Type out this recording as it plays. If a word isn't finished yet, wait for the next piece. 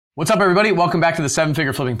What's up, everybody? Welcome back to the Seven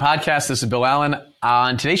Figure Flipping Podcast. This is Bill Allen.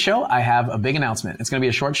 On today's show, I have a big announcement. It's going to be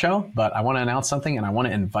a short show, but I want to announce something and I want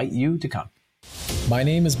to invite you to come. My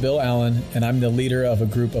name is Bill Allen, and I'm the leader of a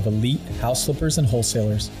group of elite house flippers and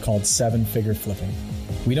wholesalers called Seven Figure Flipping.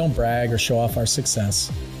 We don't brag or show off our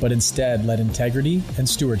success, but instead let integrity and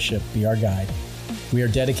stewardship be our guide. We are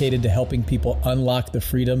dedicated to helping people unlock the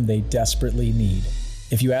freedom they desperately need.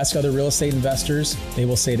 If you ask other real estate investors, they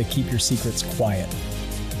will say to keep your secrets quiet.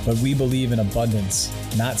 But we believe in abundance,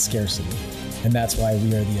 not scarcity. And that's why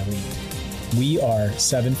we are the elite. We are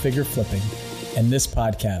Seven Figure Flipping, and this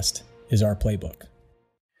podcast is our playbook.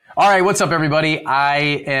 All right, what's up, everybody?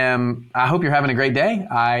 I hope you're having a great day.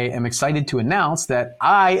 I am excited to announce that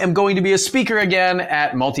I am going to be a speaker again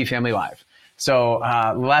at Multifamily Live. So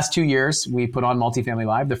the last 2 years, we put on Multifamily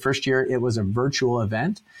Live. The first year, it was a virtual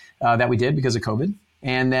event that we did because of COVID.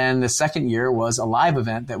 And then the second year was a live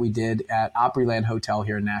event that we did at Opryland Hotel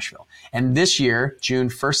here in Nashville. And this year, June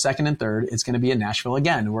 1st, 2nd, and 3rd, it's going to be in Nashville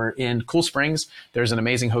again. We're in Cool Springs. There's an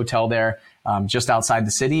amazing hotel there just outside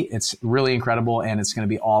the city. It's really incredible, and it's going to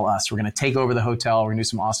be all us. We're going to take over the hotel. We're going to do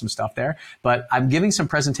some awesome stuff there. But I'm giving some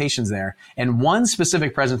presentations there. And one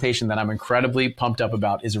specific presentation that I'm incredibly pumped up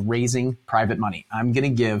about is raising private money. I'm going to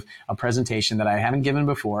give a presentation that I haven't given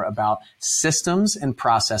before about systems and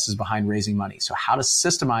processes behind raising money. So how to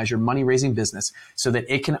systemize your money raising business so that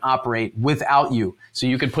it can operate without you. So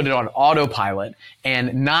you can put it on autopilot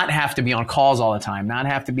and not have to be on calls all the time, not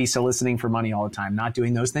have to be soliciting for money all the time, not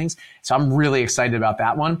doing those things. So I'm really excited about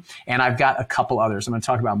that one. And I've got a couple others. I'm going to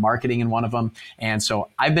talk about marketing in one of them. And so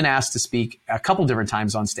I've been asked to speak a couple different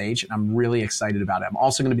times on stage, and I'm really excited about it. I'm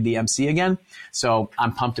also going to be the MC again. So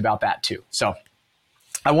I'm pumped about that too. So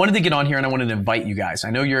I wanted to get on here and I wanted to invite you guys.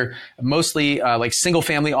 I know you're mostly like single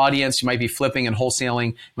family audience. You might be flipping and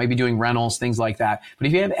wholesaling, might be doing rentals, things like that. But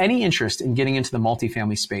if you have any interest in getting into the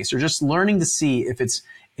multifamily space or just learning to see if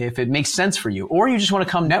it makes sense for you, or you just want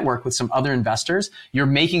to come network with some other investors, you're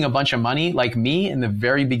making a bunch of money like me in the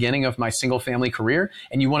very beginning of my single family career,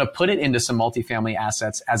 and you want to put it into some multifamily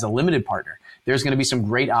assets as a limited partner. There's going to be some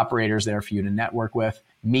great operators there for you to network with,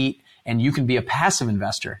 meet, and you can be a passive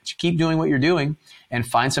investor. So keep doing what you're doing and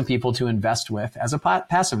find some people to invest with as a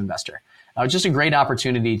passive investor. Just a great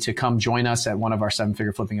opportunity to come join us at one of our Seven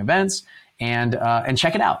Figure Flipping events and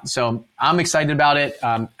check it out. So I'm excited about it.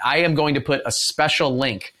 I am going to put a special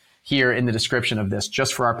link here in the description of this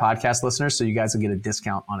just for our podcast listeners, so you guys will get a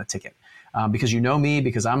discount on a ticket. Because you know me,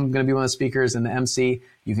 because I'm going to be one of the speakers and the MC,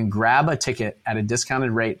 you can grab a ticket at a discounted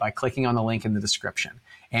rate by clicking on the link in the description.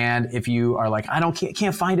 And if you are like,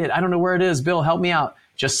 can't find it, I don't know where it is, Bill, help me out,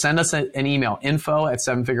 just send us an email,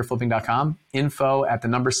 info@sevenfigureflipping.com,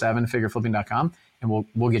 info@7figureflipping.com, and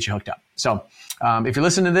we'll get you hooked up. So if you're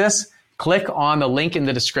listening to this, click on the link in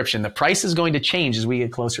the description. The price is going to change as we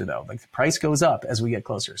get closer, though. Like the price goes up as we get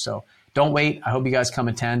closer. So don't wait. I hope you guys come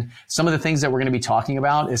attend. Some of the things that we're going to be talking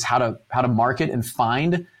about is how to market and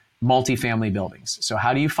find multifamily buildings. So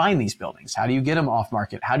how do you find these buildings? How do you get them off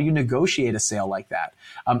market? How do you negotiate a sale like that?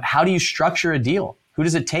 How do you structure a deal? Who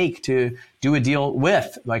does it take to do a deal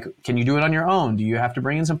with? Like, can you do it on your own? Do you have to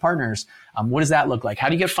bring in some partners? What does that look like? How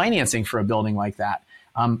do you get financing for a building like that?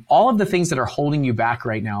 All of the things that are holding you back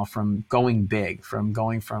right now from going big, from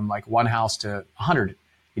going from like one house to 100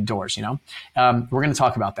 doors, we're going to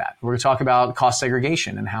talk about that. We're going to talk about cost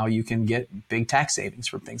segregation and how you can get big tax savings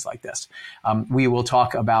from things like this. We will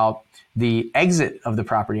talk about the exit of the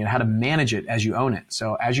property and how to manage it as you own it.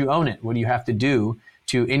 So as you own it, what do you have to do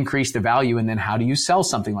to increase the value? And then how do you sell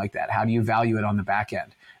something like that? How do you value it on the back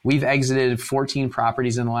end? We've exited 14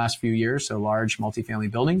 properties in the last few years, so large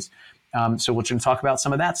multifamily buildings. So we're going to talk about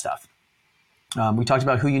some of that stuff. We talked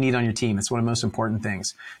about who you need on your team. It's one of the most important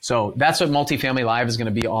things. So that's what Multifamily Live is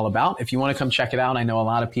going to be all about. If you want to come check it out, I know a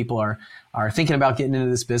lot of people are thinking about getting into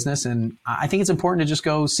this business, and I think it's important to just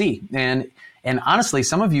go see. And honestly,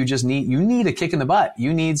 some of you just need a kick in the butt.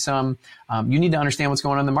 You need you need to understand what's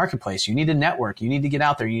going on in the marketplace. You need to network. You need to get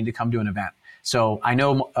out there. You need to come to an event. So I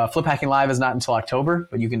know Flip Hacking Live is not until October,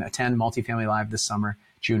 but you can attend Multifamily Live this summer,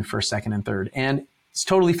 June 1st, 2nd, and 3rd. And it's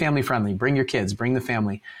totally family friendly. Bring your kids, bring the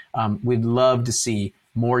family. We'd love to see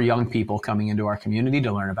more young people coming into our community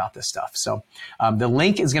to learn about this stuff. So the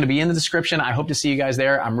link is going to be in the description. I hope to see you guys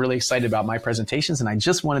there. I'm really excited about my presentations, and I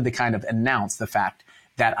just wanted to kind of announce the fact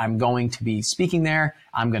that I'm going to be speaking there.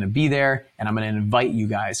 I'm going to be there, and I'm going to invite you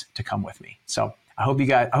guys to come with me. So I hope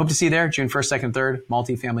to see you there, June 1st, 2nd, 3rd,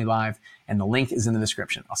 Multifamily Live, and the link is in the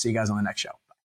description. I'll see you guys on the next show.